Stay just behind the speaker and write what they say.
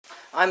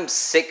I'm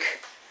sick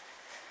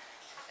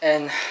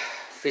and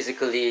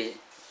physically,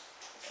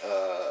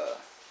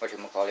 what you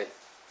call it,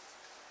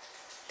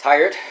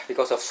 tired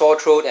because of sore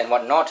throat and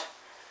whatnot,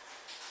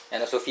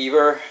 and also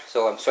fever.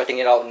 So I'm sweating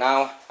it out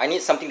now. I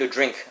need something to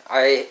drink.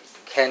 I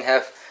can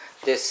have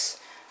this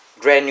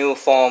granule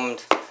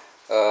formed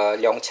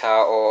liang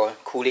cha or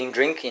cooling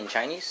drink in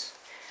Chinese.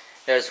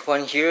 There's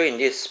one here in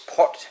this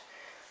pot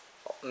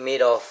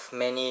made of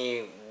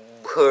many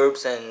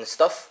herbs and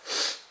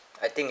stuff.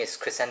 I think it's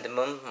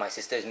chrysanthemum my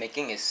sister is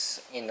making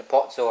is in the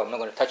pot, so I'm not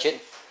going to touch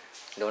it.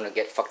 I don't want to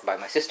get fucked by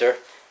my sister.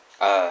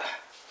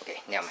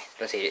 Okay, never mind,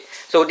 don't say it.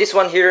 So this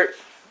one here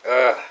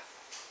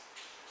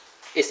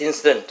is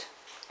instant.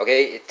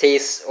 Okay, it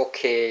tastes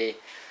okay.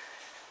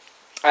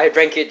 I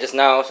drank it just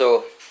now,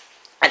 so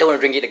I don't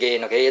want to drink it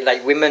again. Okay,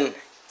 like women,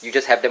 you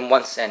just have them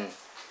once and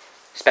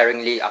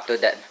sparingly after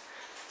that.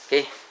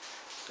 Okay,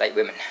 like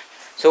women.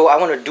 So I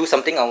want to do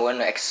something. I want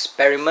to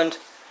experiment.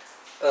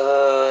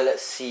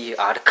 Let's see.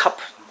 The cup.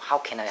 How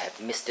can I have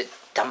missed it?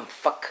 Dumb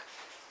fuck.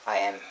 I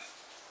am.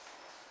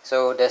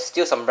 So there's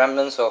still some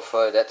remnants of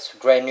that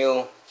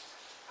granule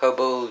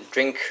herbal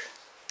drink.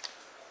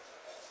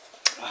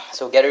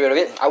 So get rid of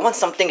it. I want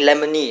something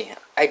lemony.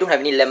 I don't have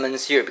any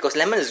lemons here because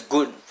lemon is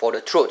good for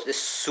the throat. It's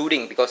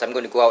soothing because I'm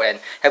going to go out and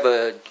have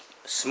a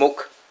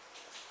smoke.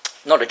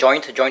 Not a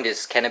joint. A joint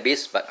is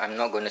cannabis, but I'm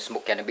not going to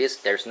smoke cannabis.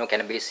 There's no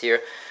cannabis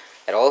here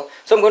at all.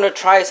 So I'm going to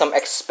try some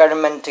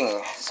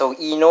experimenting. So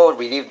Eno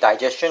relief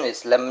digestion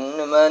is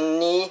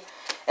lemony,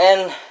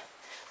 and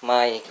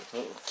my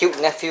cute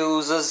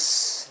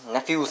nephew's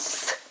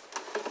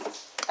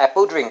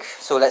apple drink.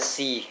 So let's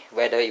see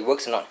whether it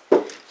works or not.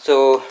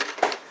 So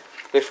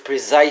with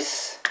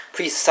precise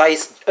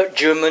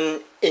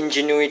German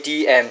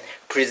ingenuity and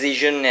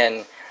precision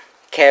and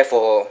care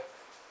for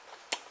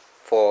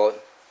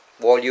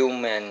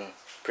volume and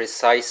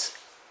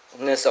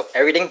preciseness of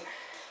everything,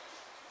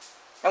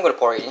 I'm going to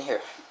pour it in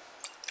here.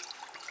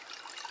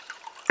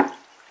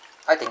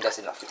 I think that's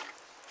enough.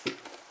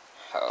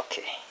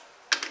 Okay.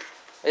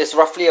 It's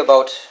roughly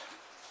about,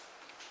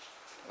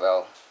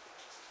 well,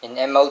 in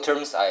ml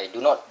terms, I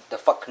do not the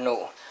fuck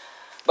know.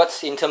 But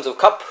in terms of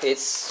cup,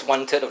 it's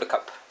 1/3 of the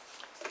cup.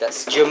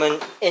 That's German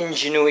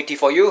ingenuity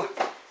for you.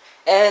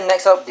 And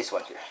next up, this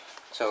one here.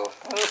 So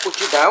I'm going to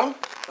put you down,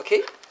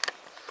 okay?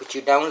 Put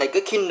you down like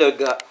a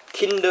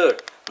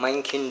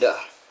mein Kinder.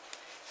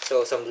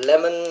 So some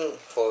lemon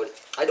for,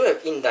 I don't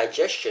have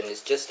indigestion,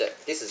 it's just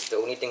that this is the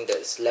only thing that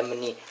is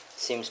lemony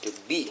seems to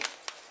be.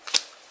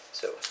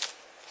 So,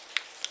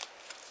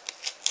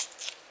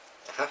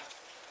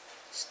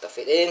 stuff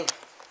it in.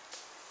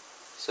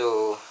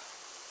 So,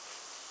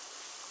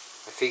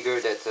 I figure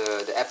that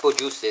the apple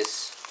juice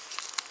is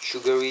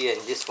sugary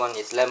and this one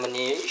is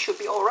lemony. It should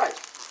be alright.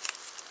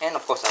 And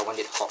of course I want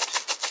it hot.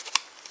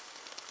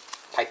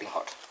 Piping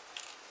hot.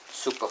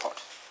 Super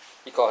hot.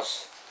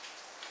 Because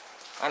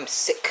I'm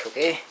sick,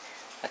 okay?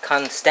 I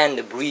can't stand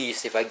the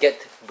breeze. If I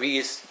get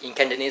breeze in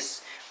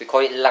Cantonese, we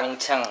call it lang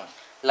chang.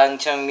 Lang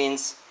chang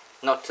means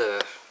not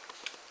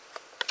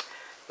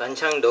lang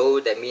chang though,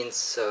 that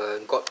means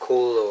got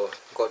cold or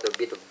got a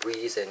bit of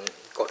breeze and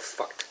got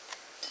fucked.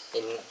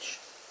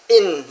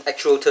 In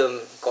actual term,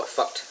 got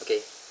fucked,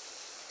 okay?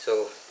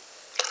 So,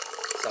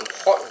 some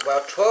hot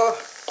water.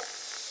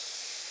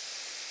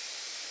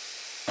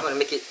 I'm gonna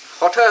make it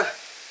hotter,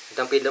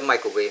 dump it in the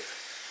microwave.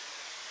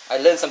 I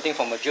learned something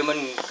from a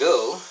German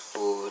girl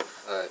who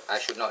I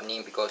should not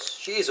name because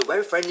she is a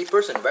very friendly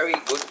person, very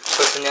good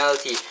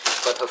personality,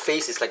 but her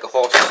face is like a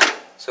horse,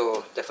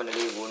 so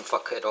definitely won't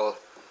fuck at all.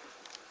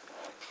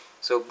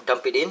 So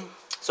dump it in.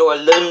 So I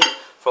learned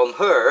from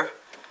her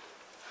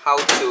how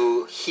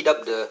to heat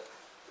up the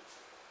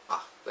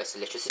where's the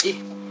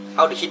electricity?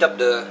 How to heat up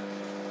the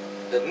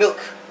milk.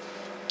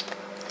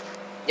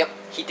 Yep,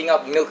 heating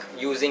up milk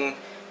using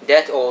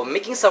that or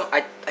making some,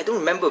 I don't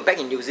remember, back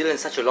in New Zealand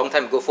such a long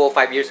time ago, 4 or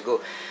 5 years ago,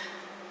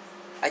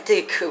 I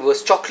think it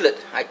was chocolate.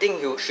 I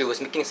think she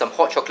was making some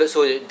hot chocolate,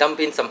 so they dump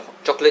in some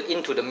chocolate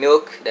into the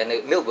milk. Then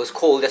the milk was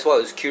cold, that's why I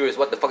was curious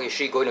what the fuck is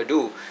she going to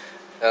do.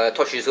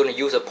 Thought she was going to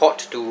use a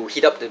pot to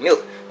heat up the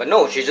milk, but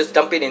no, she just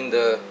dumped it in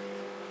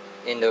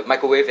the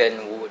microwave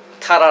and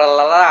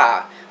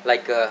ta-da-la-la,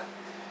 like a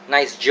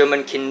nice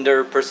German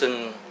Kinder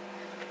person.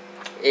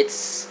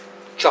 It's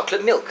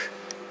chocolate milk.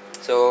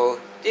 So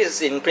this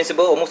is in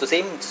principle almost the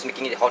same, just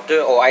making it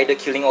hotter or either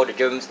killing all the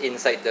germs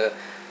inside the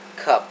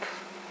cup.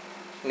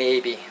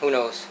 Maybe, who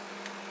knows.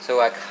 So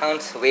I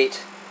can't wait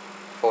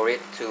for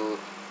it to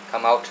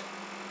come out.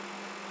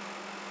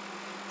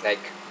 Like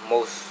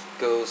most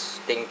girls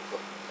think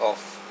of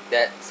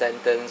that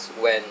sentence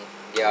when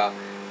their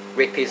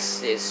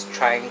rapist is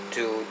trying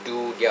to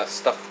do their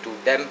stuff to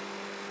them.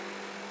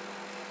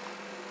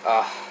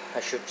 I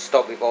should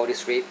stop with all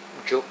these rape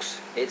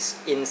jokes. It's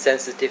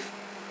insensitive.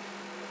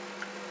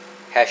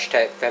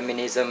 Hashtag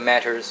feminism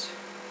matters.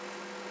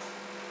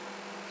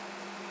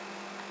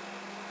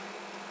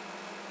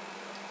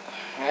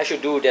 I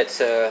should do that,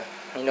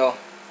 you know,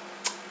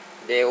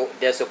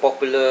 there's a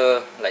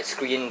popular like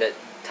screen that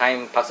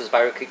time passes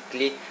by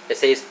quickly that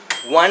says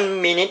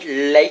 1 minute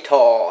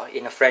later,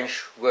 in a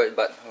French word,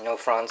 but you know,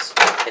 France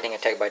getting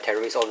attacked by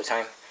terrorists all the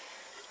time.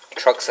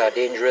 Trucks are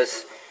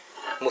dangerous,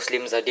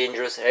 Muslims are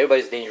dangerous,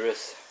 everybody's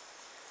dangerous.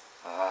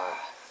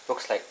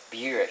 Looks like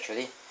beer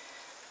actually.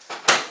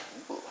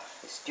 Ooh,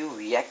 it's still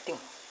reacting.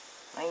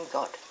 My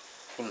god.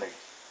 Himmel.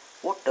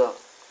 What the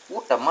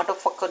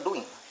motherfucker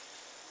doing?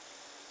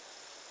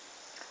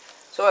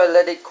 So I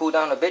let it cool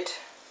down a bit.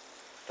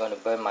 Don't want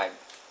to burn my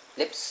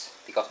lips,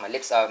 because my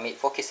lips are made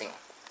for kissing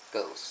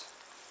girls.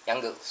 Young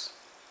girls.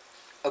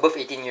 Above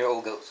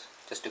 18-year-old girls,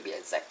 just to be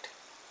exact.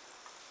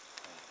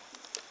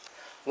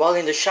 While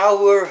in the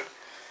shower,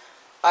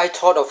 I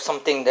thought of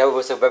something. There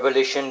was a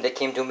revelation that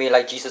came to me,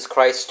 like Jesus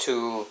Christ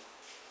to...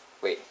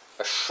 Wait,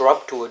 a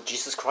shrub to a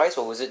Jesus Christ?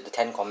 Or was it the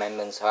 10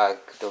 Commandments? I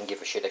don't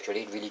give a shit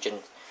actually. Religion...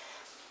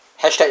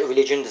 Hashtag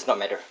religion does not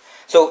matter.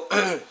 So,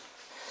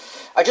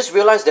 I just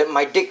realized that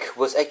my dick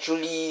was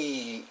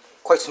actually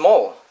quite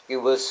small. It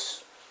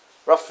was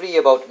roughly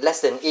about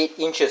less than 8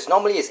 inches.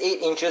 Normally it's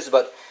 8 inches,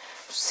 but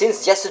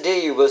since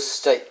yesterday it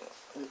was like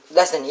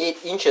less than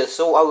 8 inches.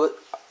 So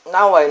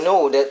now I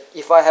know that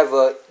if I have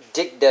a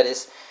dick that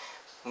is,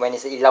 when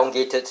it's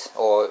elongated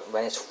or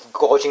when it's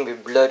gorging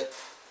with blood,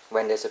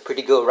 when there's a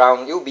pretty girl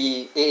around, it will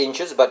be 8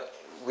 inches, but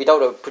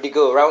without a pretty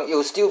girl around, it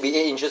will still be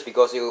 8 inches,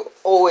 because it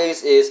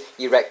always is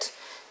erect,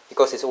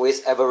 because it's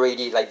always ever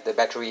ready, like the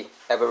battery,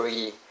 ever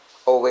ready,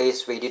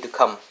 always ready to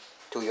come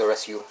to your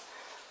rescue.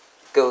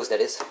 Girls, that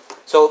is.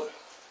 So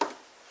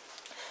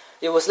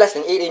it was less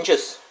than 8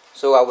 inches,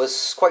 so I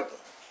was quite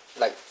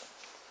like,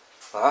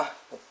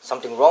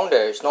 something wrong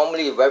there. It's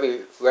normally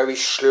very, very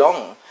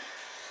schlong.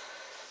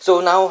 So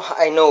now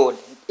I know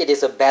it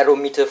is a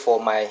barometer for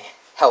my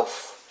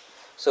health.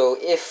 So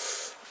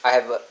if I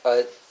have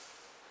a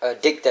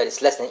dick that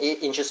is less than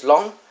 8 inches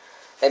long,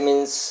 that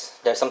means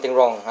there's something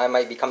wrong. I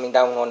might be coming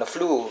down on the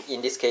flu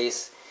in this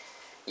case.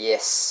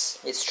 Yes,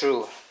 it's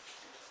true.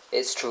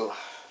 It's true.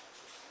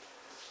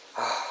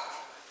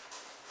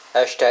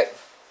 Hashtag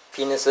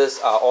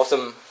penises are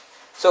awesome.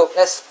 So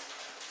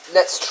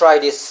let's try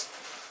this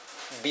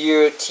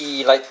beer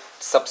tea like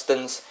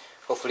substance.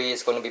 Hopefully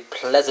it's going to be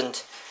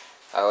pleasant,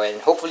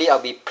 and hopefully I'll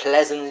be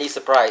pleasantly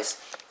surprised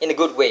in a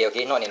good way,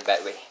 okay, not in a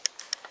bad way.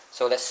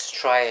 So let's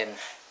try and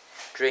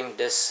drink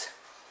this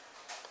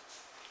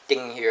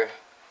thing here.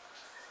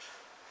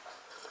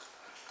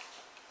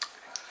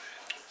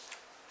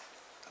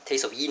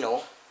 Taste of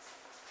Eno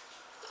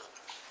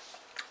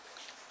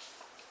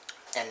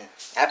and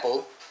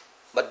apple,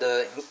 but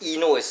the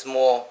Eno is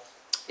more,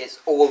 it's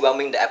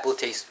overwhelming the apple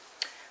taste.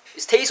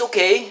 It tastes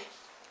okay,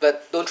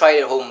 but don't try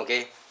it at home,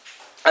 okay?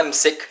 I'm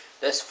sick.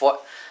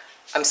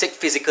 I'm sick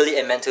physically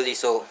and mentally,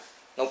 so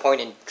no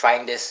point in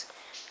trying this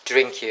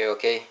drink here,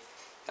 okay?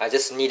 I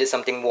just needed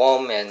something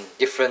warm and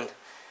different.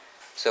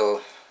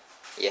 So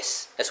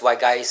yes, that's why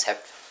guys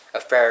have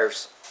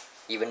affairs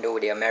even though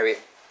they are married,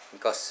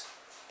 because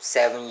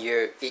 7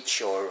 year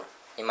each, or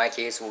in my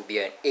case will be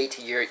an 8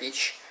 year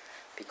each,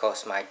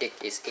 because my dick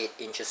is 8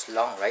 inches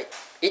long, right?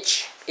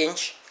 Each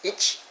inch. Do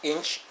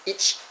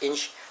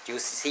you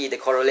see the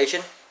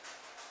correlation?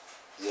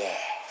 Yeah,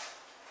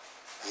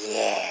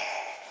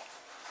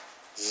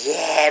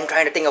 I'm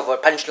trying to think of a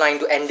punchline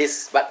to end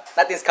this, but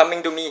nothing's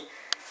coming to me.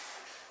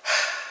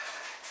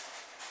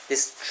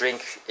 This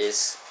drink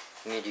is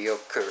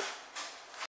mediocre.